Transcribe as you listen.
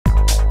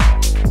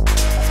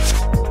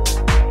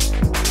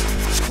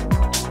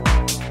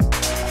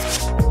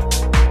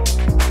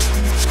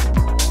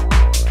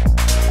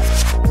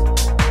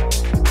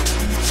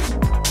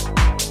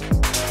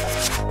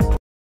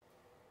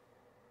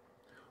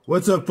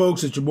What's up,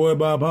 folks? It's your boy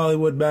Bob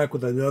Hollywood back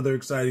with another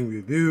exciting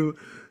review.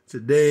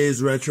 Today's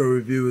retro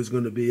review is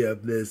going to be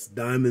of this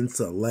Diamond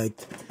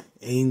Select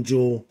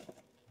Angel,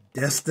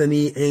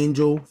 Destiny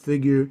Angel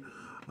figure.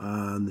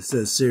 This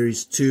says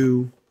Series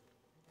 2.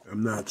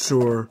 I'm not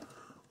sure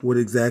what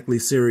exactly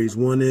Series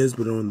 1 is,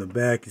 but on the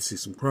back you see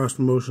some cross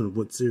promotion of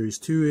what Series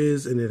 2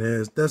 is, and it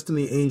has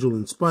Destiny Angel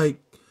and Spike.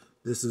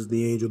 This is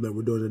the Angel that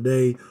we're doing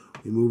today.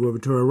 We move over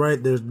to our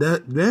right. There's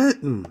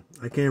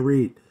I can't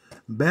read.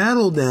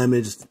 Battle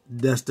damaged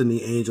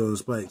Destiny Angel and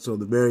Spike. So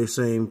the very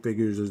same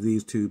figures as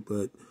these two,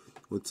 but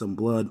with some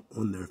blood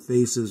on their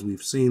faces.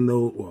 We've seen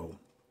those. Well,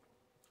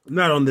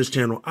 not on this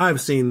channel.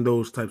 I've seen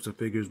those types of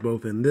figures,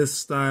 both in this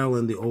style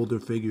and the older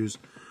figures.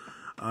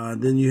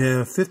 Then you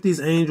have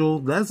 50s Angel.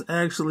 That's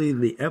actually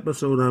the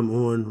episode I'm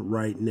on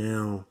right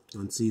now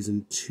on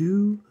season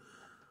 2.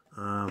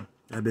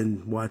 I've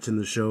been watching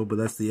the show, but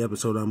that's the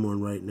episode I'm on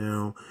right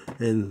now.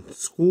 And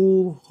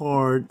School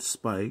Hard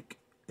Spike.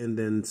 And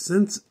then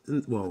Sense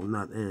and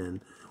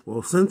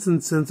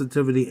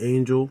Sensitivity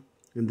Angel,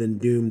 and then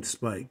Doomed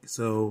Spike.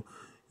 So,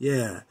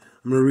 yeah,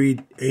 I'm going to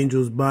read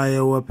Angel's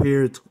bio up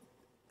here.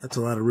 That's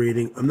a lot of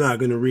reading. I'm not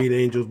going to read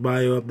Angel's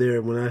bio up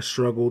there. When I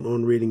struggled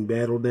on reading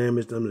Battle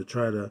Damaged, I'm going to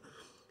try to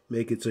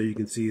make it so you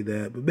can see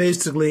that. But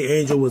basically,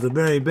 Angel was a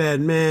very bad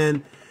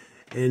man,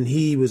 and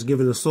he was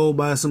given a soul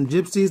by some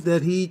gypsies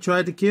that he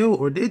tried to kill,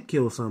 or did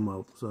kill some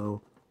of.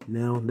 So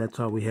now that's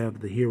how we have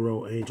the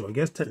hero Angel. I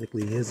guess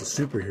technically he is a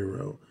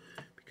superhero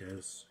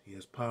because he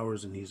has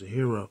powers and he's a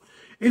hero.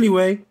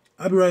 Anyway,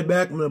 I'll be right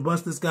back. I'm going to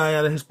bust this guy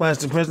out of his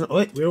plastic present. Oh,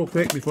 wait, real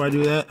quick, before I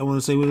do that, I want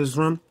to say where this is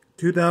from.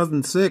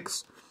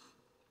 2006.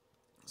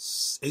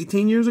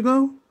 18 years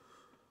ago?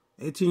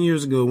 18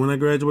 years ago when I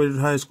graduated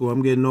high school.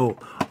 I'm getting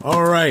old.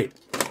 All right.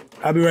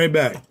 I'll be right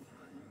back.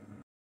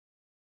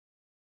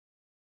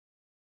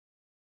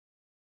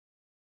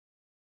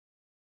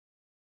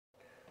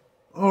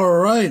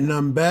 Alright, and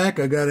I'm back.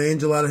 I got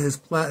Angel out of his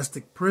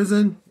plastic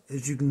prison.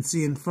 As you can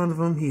see in front of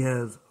him, he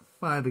has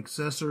 5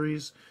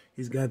 accessories.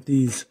 He's got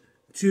these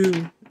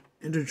 2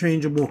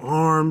 interchangeable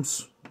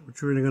arms,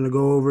 which we're going to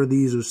go over.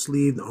 These are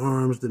sleeved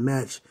arms that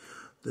match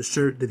the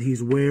shirt that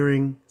he's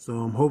wearing.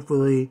 So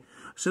hopefully,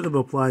 I should have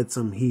applied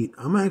some heat.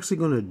 I'm actually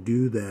going to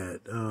do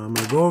that. I'm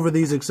going to go over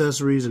these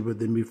accessories, but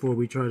then before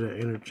we try to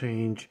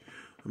interchange,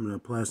 I'm going to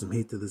apply some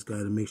heat to this guy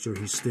to make sure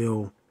he's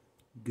still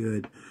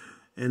good.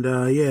 And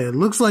yeah,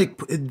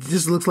 it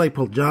just looks like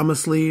pajama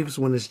sleeves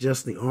when it's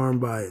just the arm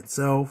by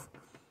itself.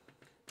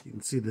 You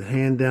can see the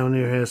hand down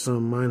there has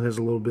mine has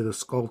a little bit of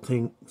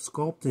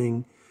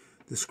sculpting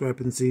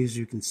discrepancies.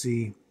 You can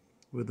see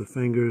where the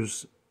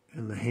fingers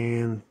and the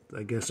hand,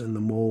 I guess, in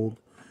the mold.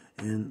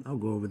 And I'll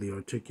go over the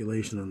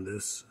articulation on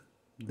this.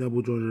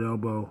 Double jointed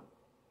elbow,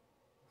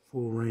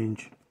 full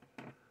range.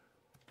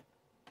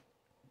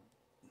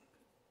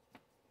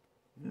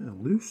 Yeah,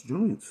 loose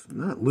joints.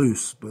 Not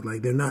loose, but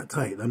like they're not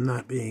tight. I'm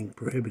not being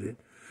prohibited.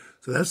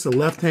 So that's the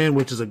left hand,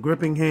 which is a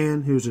gripping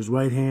hand. Here's his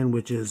right hand,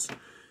 which is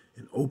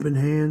an open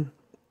hand.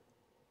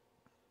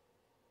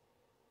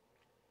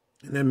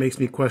 And that makes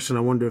me question,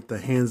 I wonder if the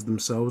hands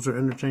themselves are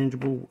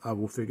interchangeable. I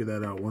will figure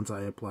that out once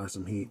I apply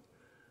some heat.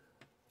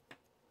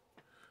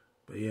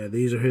 But yeah,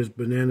 these are his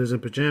bananas and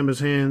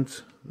pajamas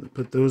hands.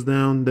 Put those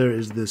down. There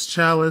is this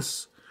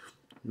chalice.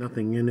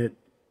 Nothing in it.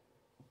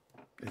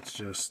 It's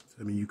just,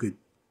 I mean, you could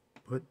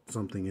put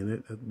something in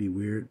it. That'd be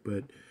weird,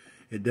 but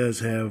it does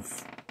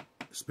have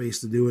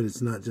space to do it.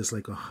 It's not just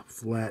like a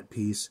flat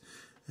piece.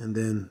 And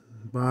then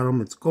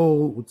bottom, it's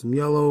gold with some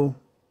yellow.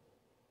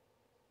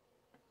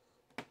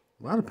 A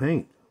lot of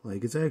paint.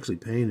 Like, it's actually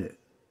painted.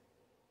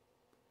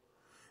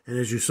 And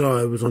as you saw,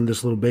 it was on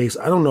this little base.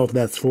 I don't know if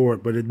that's for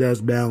it, but it does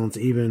balance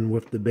even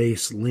with the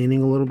base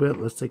leaning a little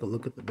bit. Let's take a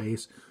look at the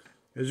base.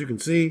 As you can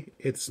see,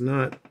 it's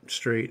not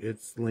straight.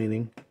 It's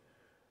leaning.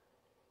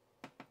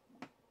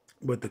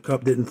 But the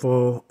cup didn't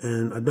fall,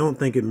 and I don't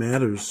think it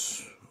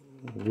matters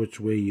which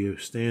way you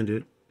stand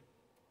it.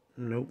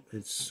 Nope,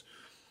 it's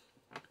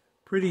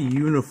pretty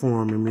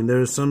uniform. I mean,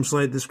 there's some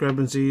slight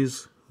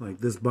discrepancies, like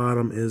this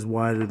bottom is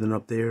wider than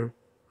up there,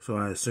 so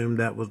I assumed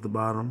that was the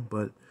bottom,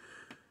 but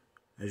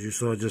as you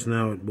saw just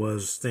now, it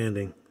was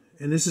standing.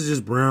 And this is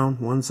just brown,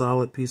 one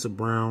solid piece of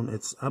brown.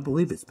 I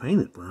believe it's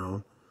painted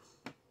brown,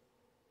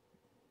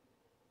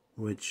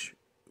 which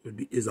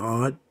is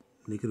odd.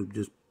 They could have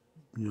just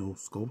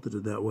sculpted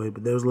it that way,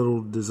 but there's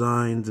little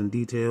designs and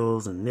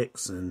details and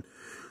nicks, and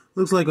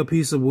looks like a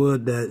piece of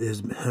wood that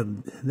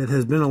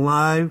has been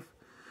alive,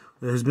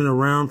 that has been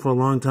around for a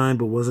long time,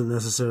 but wasn't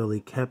necessarily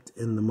kept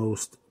in the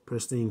most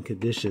pristine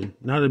condition.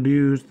 Not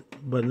abused,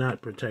 but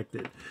not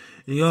protected.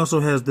 And he also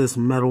has this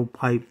metal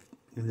pipe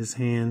in his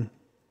hand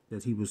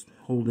that he was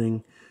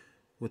holding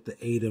with the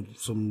aid of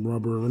some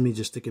rubber. Let me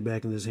just stick it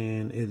back in his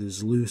hand. It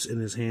is loose in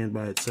his hand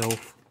by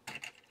itself.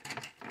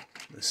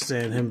 Let's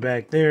stand him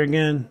back there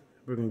again.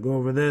 We're going to go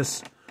over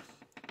this.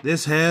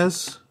 This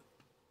has,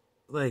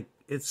 like,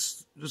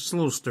 it's just a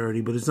little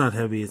sturdy, but it's not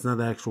heavy. It's not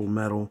actual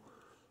metal.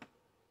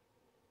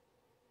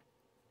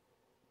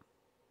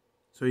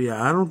 So,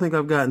 yeah, I don't think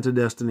I've gotten to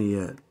Destiny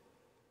yet.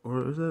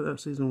 or is that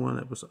season 1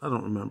 episode? I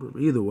don't remember.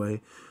 But either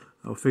way,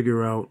 I'll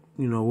figure out,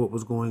 what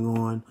was going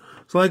on.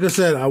 So like I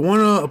said, I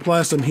want to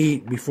apply some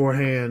heat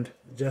beforehand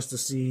just to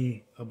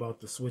see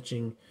about the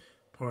switching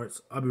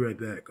parts. I'll be right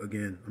back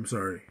again. I'm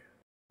sorry.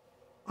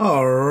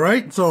 All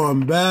right, so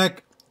I'm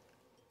back.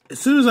 As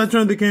soon as I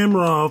turned the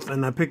camera off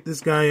and I picked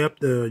this guy up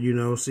to,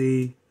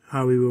 see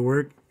how he would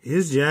work,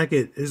 his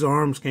jacket, his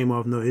arms came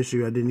off no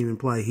issue. I didn't even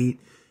apply heat.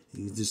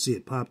 You can just see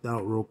it popped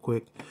out real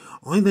quick.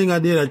 Only thing I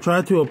did, I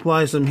tried to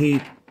apply some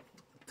heat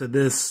to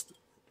this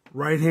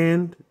right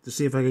hand to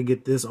see if I could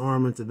get this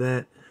arm into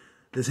that,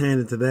 this hand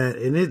into that.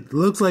 And it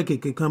looks like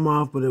it could come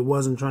off, but it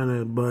wasn't trying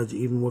to budge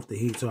even with the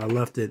heat. So I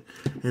left it.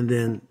 And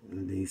then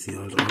you see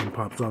how his arm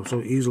pops off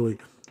so easily.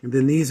 And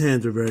then these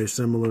hands are very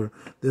similar.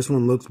 This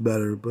one looks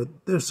better, but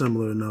they're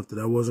similar enough that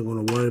I wasn't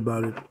going to worry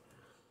about it.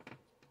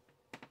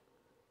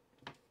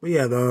 But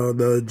yeah,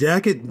 the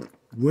jacket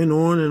went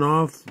on and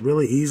off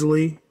really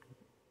easily.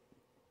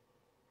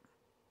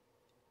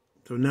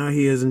 So now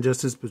he isn't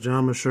just his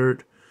pajama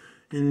shirt.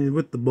 And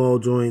with the ball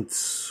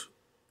joints,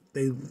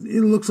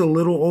 it looks a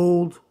little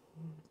old,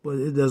 but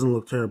it doesn't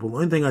look terrible. The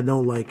only thing I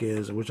don't like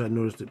is, which I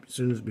noticed as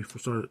soon as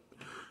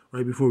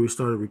right before we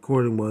started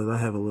recording, was I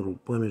have a little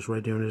blemish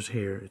right there in his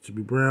hair. It should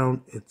be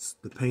brown.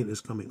 The paint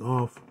is coming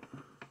off.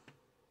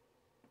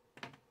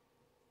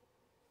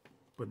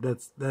 But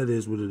that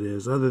is what it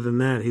is. Other than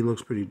that, he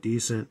looks pretty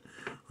decent.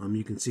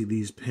 You can see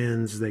these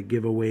pins that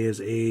give away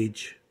his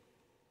age.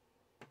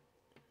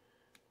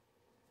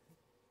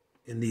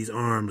 And these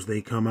arms,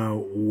 they come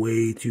out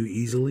way too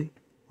easily.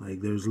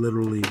 Like, there's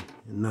literally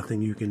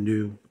nothing you can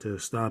do to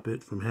stop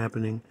it from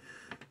happening.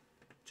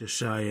 Just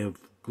shy of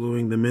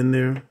gluing them in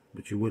there,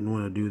 but you wouldn't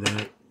want to do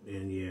that.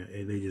 And yeah,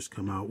 they just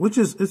come out, which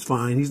is, it's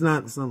fine. It's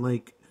not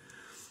like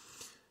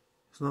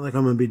I'm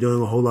going to be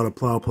doing a whole lot of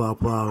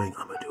plowing.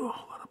 I'm going to do a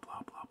whole lot of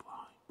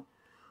plowing.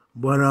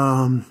 But,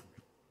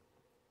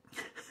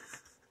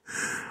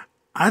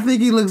 I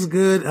think he looks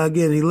good.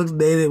 Again, he looks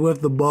dated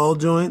with the ball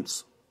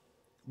joints.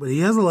 But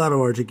he has a lot of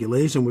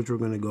articulation, which we're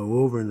going to go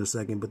over in a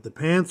second. But the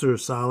pants are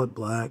solid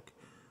black.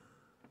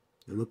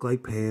 They look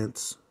like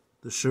pants.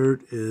 The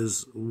shirt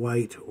is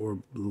white or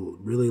blue,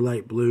 really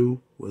light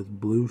blue with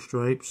blue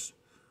stripes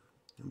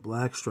and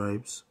black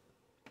stripes.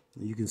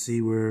 And you can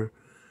see where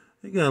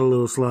they got a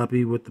little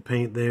sloppy with the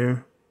paint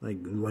there. Like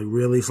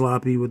really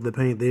sloppy with the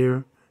paint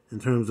there in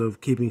terms of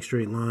keeping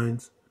straight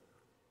lines.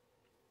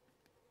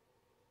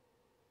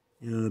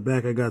 In the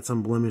back I got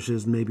some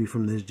blemishes, maybe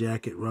from this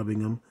jacket rubbing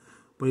them.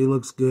 But he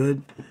looks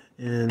good,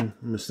 and I'm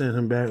going to send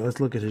him back. Let's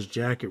look at his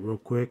jacket real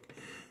quick.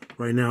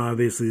 Right now,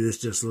 obviously, this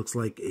just looks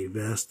like a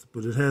vest,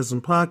 but it has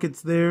some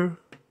pockets there.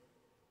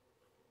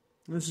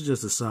 This is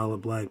just a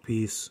solid black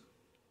piece.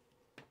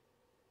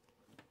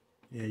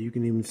 Yeah, you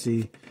can even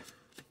see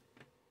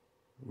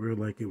where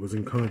like it was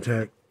in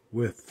contact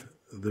with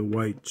the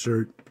white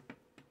shirt.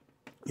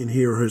 And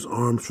here are his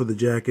arms for the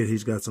jacket.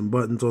 He's got some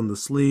buttons on the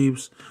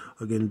sleeves.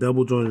 Again,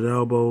 double jointed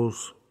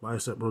elbows,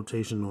 bicep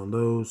rotation on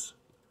those.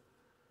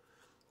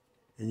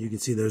 And you can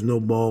see there's no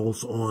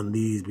balls on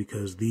these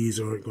because these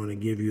aren't going to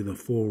give you the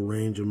full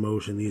range of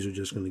motion. These are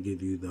just going to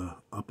give you the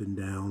up and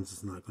downs.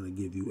 It's not going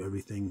to give you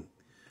everything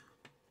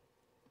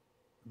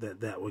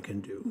that one can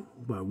do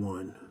by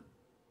one.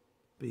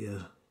 But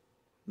yeah,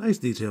 nice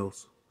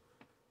details.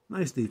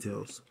 Nice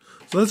details.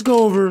 So let's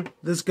go over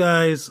this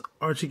guy's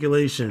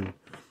articulation.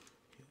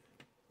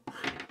 I'm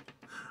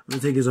going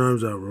to take his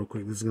arms out real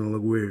quick. This is going to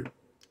look weird.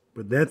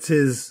 But that's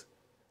his...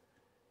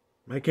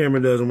 My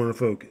camera doesn't want to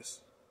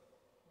focus.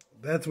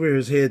 That's where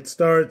his head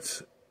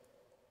starts.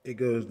 It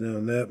goes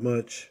down that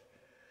much.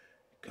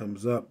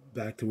 Comes up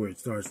back to where it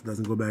starts. It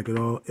doesn't go back at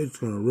all. It's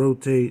going to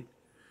rotate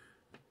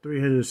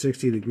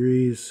 360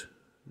 degrees.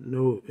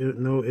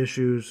 No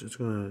issues. It's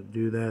going to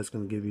do that. It's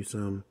going to give you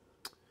some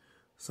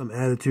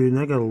attitude. And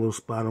I got a little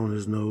spot on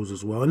his nose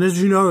as well. And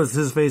as you notice,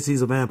 his face,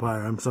 he's a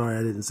vampire. I'm sorry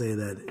I didn't say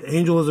that.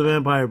 Angel is a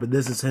vampire, but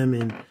this is him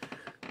in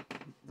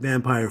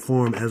vampire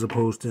form as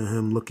opposed to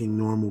him looking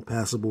normal,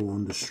 passable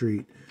on the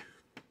street.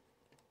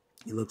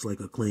 He looks like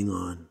a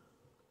Klingon.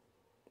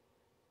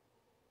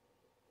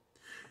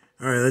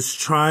 All right, let's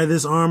try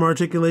this arm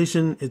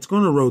articulation. It's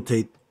going to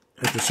rotate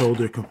at the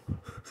shoulder.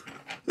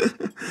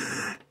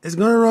 It's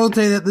going to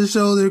rotate at the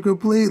shoulder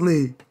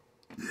completely.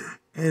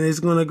 And it's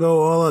going to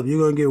go all up. You're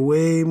going to get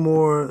way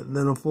more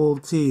than a full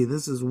T.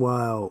 This is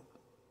wild.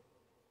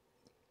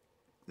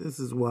 This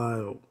is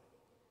wild.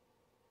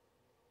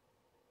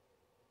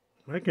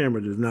 My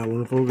camera does not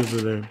want to focus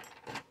it there.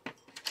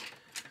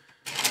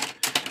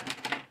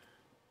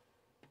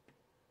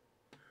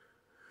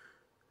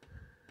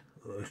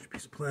 Extra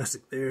piece of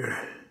plastic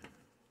there.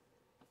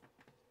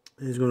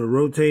 And he's going to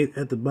rotate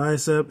at the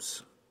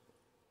biceps.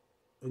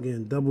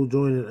 Again, double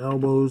jointed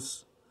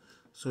elbows,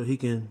 so he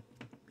can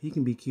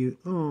be cute.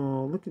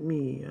 Oh, look at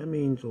me, I'm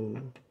Angel.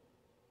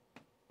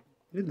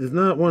 It does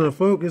not want to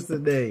focus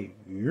today.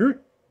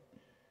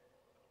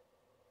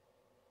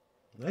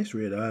 Nice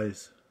red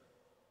eyes,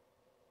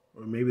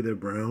 or maybe they're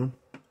brown.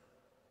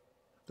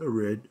 They're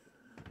red.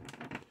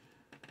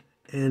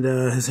 And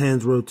his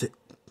hands rotate.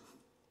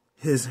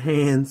 his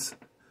hands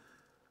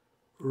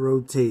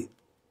rotate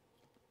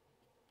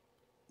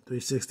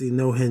 360,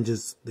 no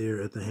hinges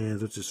there at the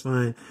hands, which is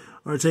fine.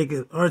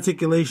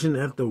 Articulation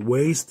at the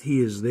waist, he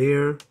is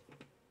there.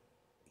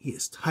 He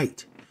is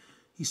tight.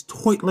 He's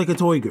tight like a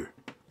tiger.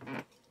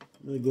 I'm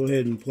going to go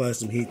ahead and apply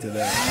some heat to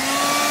that.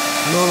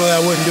 Normally I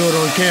wouldn't do it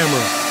on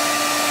camera.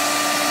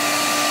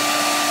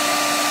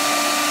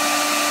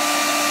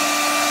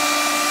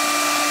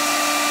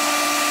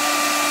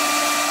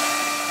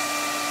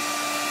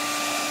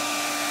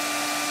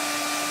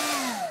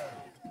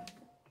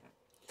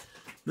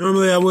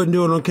 Normally I wouldn't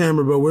do it on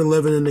camera, but we're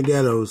living in the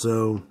ghetto,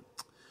 so,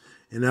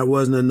 and that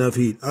wasn't enough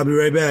heat. I'll be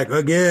right back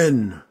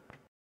again.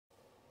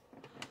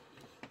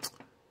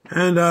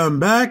 And I'm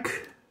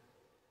back,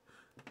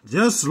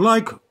 just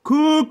like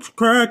cooked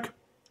crack.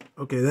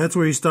 Okay, that's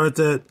where he starts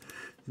at.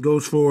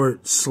 Goes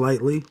forward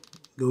slightly,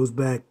 goes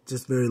back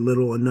just very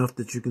little, enough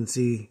that you can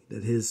see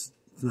that it's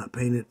not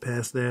painted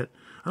past that.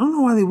 I don't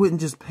know why they wouldn't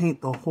just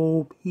paint the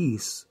whole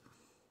piece.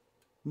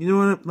 You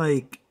know what,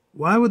 like,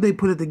 why would they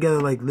put it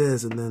together like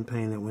this and then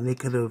paint it when they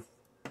could have...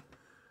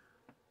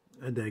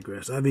 I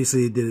digress.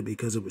 Obviously, they did it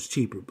because it was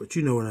cheaper, but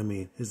you know what I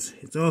mean.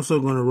 It's also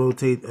going to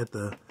rotate at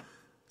the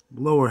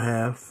lower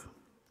half.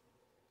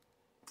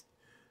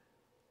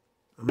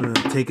 I'm going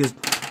to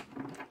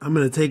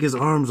take his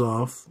arms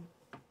off.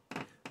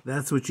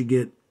 That's what you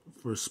get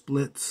for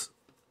splits.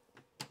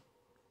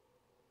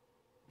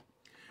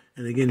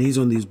 And again, he's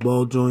on these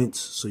ball joints,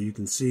 so you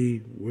can see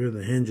where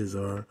the hinges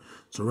are.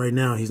 So right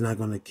now, he's not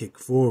going to kick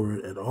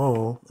forward at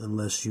all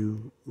unless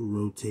you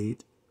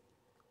rotate.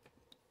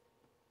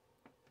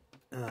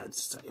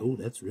 It's tight. Oh,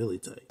 that's really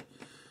tight.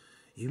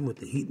 Even with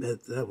the heat,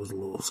 that was a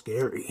little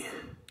scary.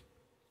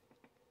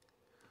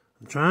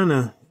 I'm trying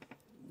to...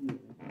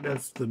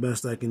 That's the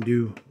best I can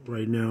do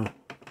right now.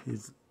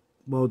 His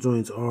ball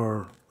joints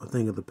are a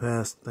thing of the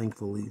past,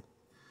 thankfully.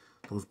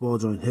 Those ball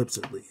joint hips,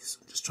 at least.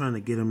 I'm just trying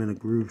to get him in a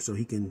groove so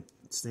he can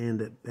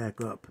stand it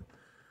back up.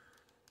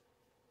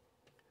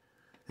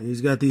 And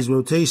he's got these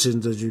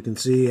rotations, as you can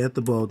see, at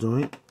the ball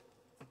joint.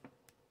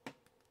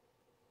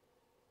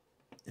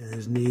 And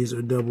his knees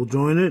are double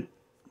jointed.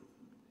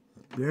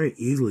 Very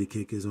easily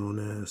kick his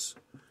own ass.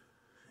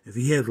 If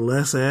he had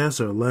less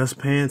ass or less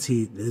pants,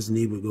 his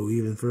knee would go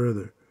even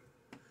further.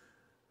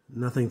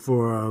 Nothing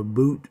for a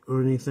boot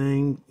or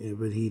anything,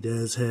 but he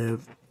does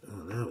have...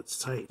 Oh, now it's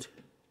tight.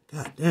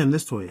 God damn,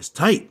 this toy is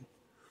tight.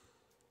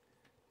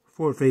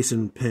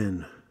 Forward-facing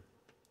pin.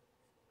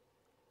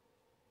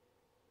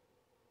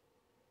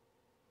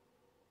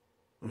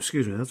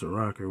 Excuse me, that's a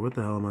rocker. What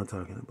the hell am I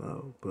talking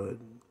about? But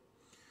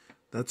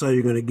that's all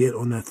you're going to get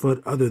on that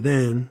foot, other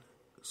than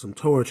some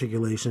toe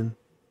articulation.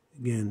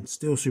 Again,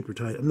 still super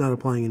tight. I'm not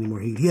applying any more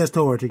heat. He has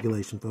toe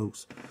articulation,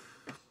 folks.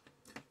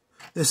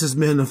 This has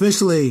been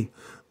officially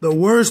the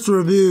worst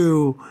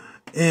review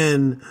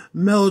in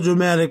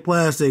melodramatic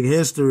plastic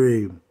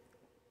history.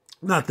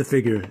 Not the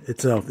figure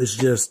itself. It's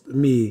just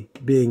me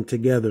being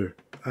together.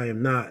 I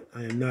am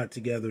not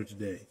together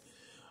today.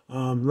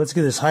 Let's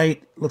get his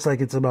height. Looks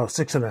like it's about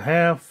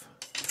 6.5,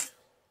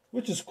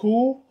 which is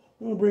cool.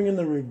 I'm gonna bring in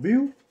the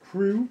review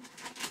crew.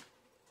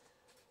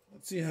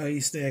 Let's see how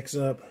he stacks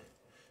up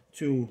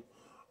to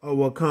a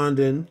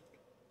Wakandan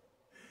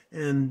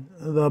and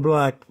the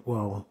Black,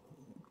 well,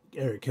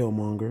 Eric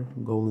Killmonger,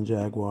 Golden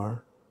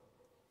Jaguar,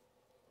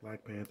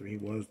 Black Panther. He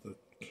was the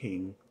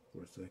king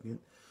for a second,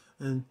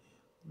 and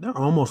they're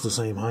almost the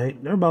same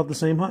height. They're about the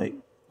same height.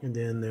 And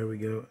then there we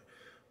go.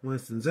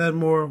 Winston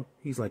Zeddemore.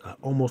 He's like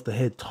almost a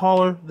head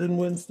taller than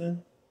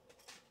Winston.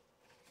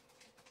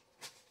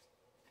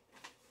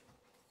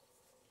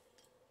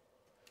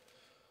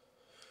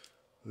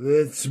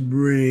 Let's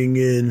bring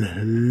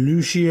in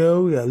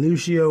Lucio. We got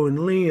Lucio and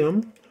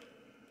Liam.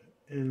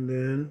 And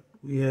then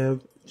we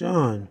have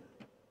John.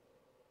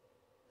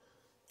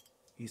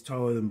 He's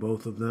taller than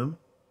both of them.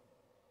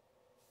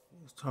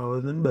 He's taller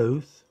than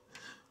both.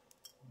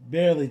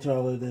 Barely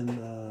taller than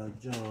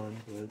John,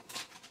 but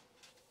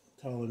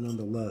taller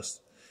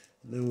nonetheless.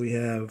 And then we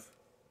have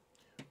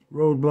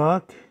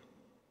Roadblock,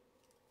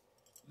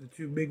 the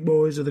two big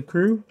boys of the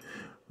crew.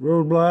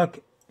 Roadblock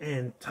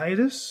and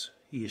Titus.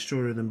 He is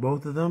shorter than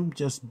both of them.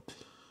 Just,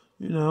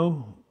 you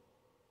know,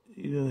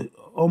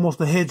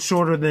 almost a head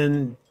shorter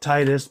than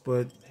Titus,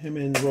 but him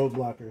and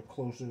Roadblock are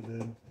closer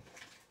than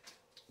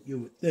you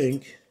would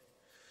think.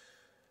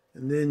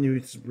 And then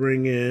you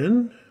bring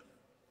in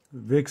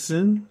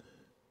Vixen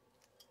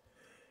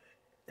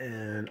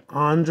and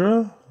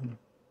Andra.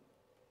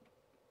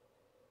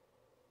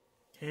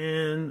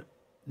 And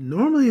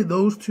normally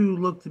those two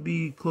look to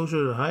be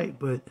closer to height,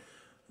 but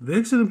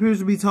Vixen appears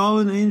to be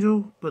taller than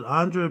Angel, but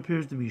Andra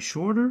appears to be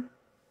shorter.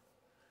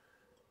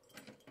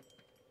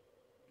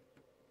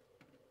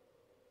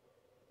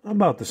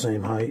 About the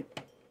same height.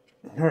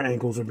 Her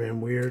ankles are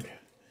being weird.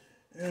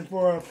 And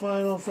for our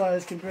final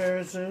size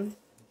comparison,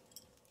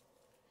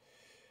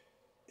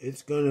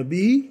 it's going to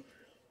be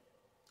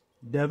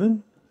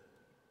Devin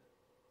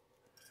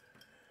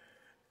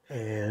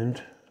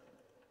and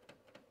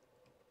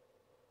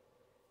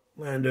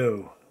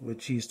Lando,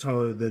 which he's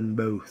taller than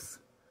both.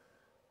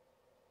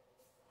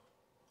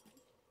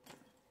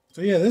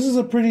 So yeah, this is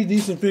a pretty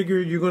decent figure.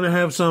 You're going to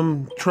have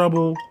some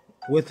trouble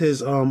with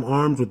his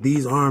arms, with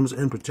these arms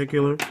in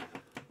particular.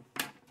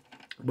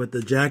 But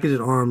the jacketed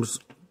arms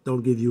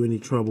don't give you any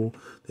trouble.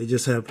 They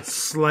just have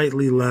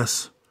slightly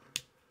less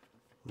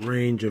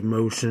range of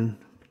motion.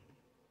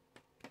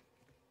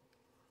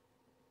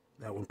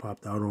 That one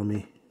popped out on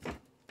me.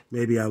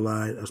 Maybe I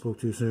lied. I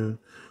spoke too soon.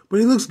 But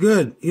he looks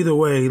good. Either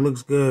way, he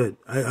looks good.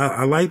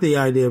 I like the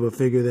idea of a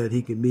figure that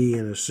he could be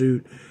in a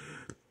suit,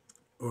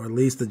 or at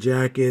least a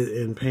jacket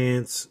and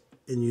pants,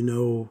 and you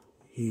know,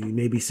 he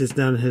maybe sits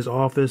down in his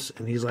office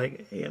and he's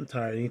like, hey, I'm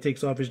tired. And he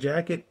takes off his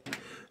jacket.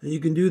 And you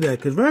can do that,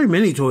 because very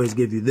many toys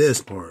give you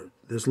this part,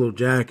 this little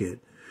jacket,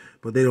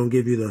 but they don't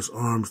give you those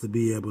arms to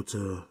be able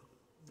to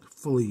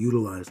fully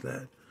utilize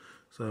that.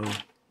 So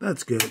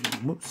that's good.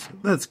 Whoops,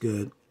 that's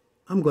good.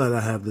 I'm glad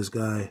I have this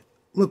guy.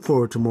 Look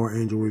forward to more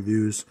Angel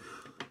reviews,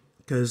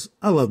 because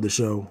I love the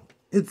show.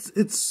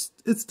 It's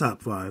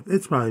top 5.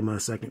 It's probably my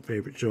second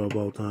favorite show of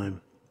all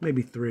time.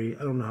 Maybe 3.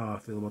 I don't know how I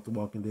feel about The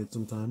Walking Dead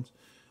sometimes.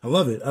 I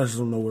love it. I just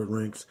don't know where it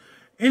ranks.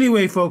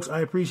 Anyway, folks, I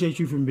appreciate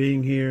you for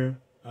being here.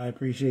 I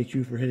appreciate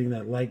you for hitting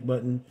that like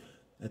button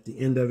at the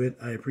end of it.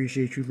 I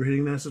appreciate you for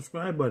hitting that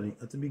subscribe button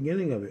at the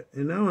beginning of it.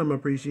 And now I'm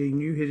appreciating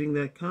you hitting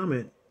that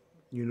comment,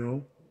 you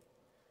know,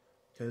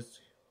 because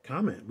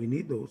comment. We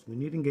need those. We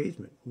need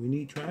engagement. We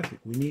need traffic.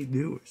 We need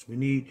viewers. We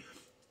need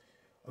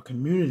a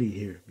community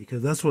here,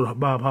 because that's what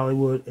Bob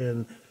Hollywood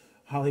and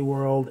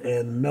Hollyworld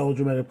and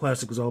Melodramatic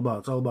Plastic is all about.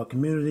 It's all about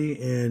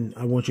community, and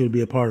I want you to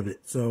be a part of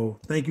it. So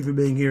thank you for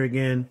being here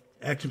again.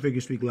 Action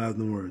figures speak louder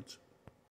than words.